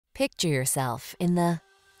Picture yourself in the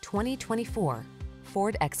 2024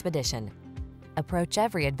 Ford Expedition. Approach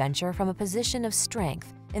every adventure from a position of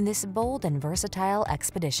strength in this bold and versatile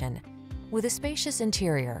Expedition. With a spacious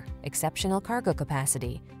interior, exceptional cargo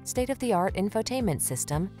capacity, state-of-the-art infotainment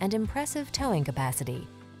system, and impressive towing capacity,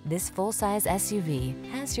 this full-size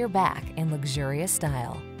SUV has your back in luxurious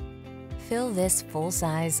style. Fill this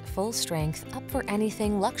full-size, full-strength,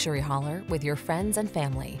 up-for-anything luxury hauler with your friends and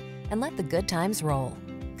family, and let the good times roll.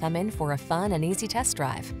 Come in for a fun and easy test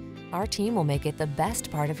drive. Our team will make it the best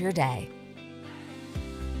part of your day.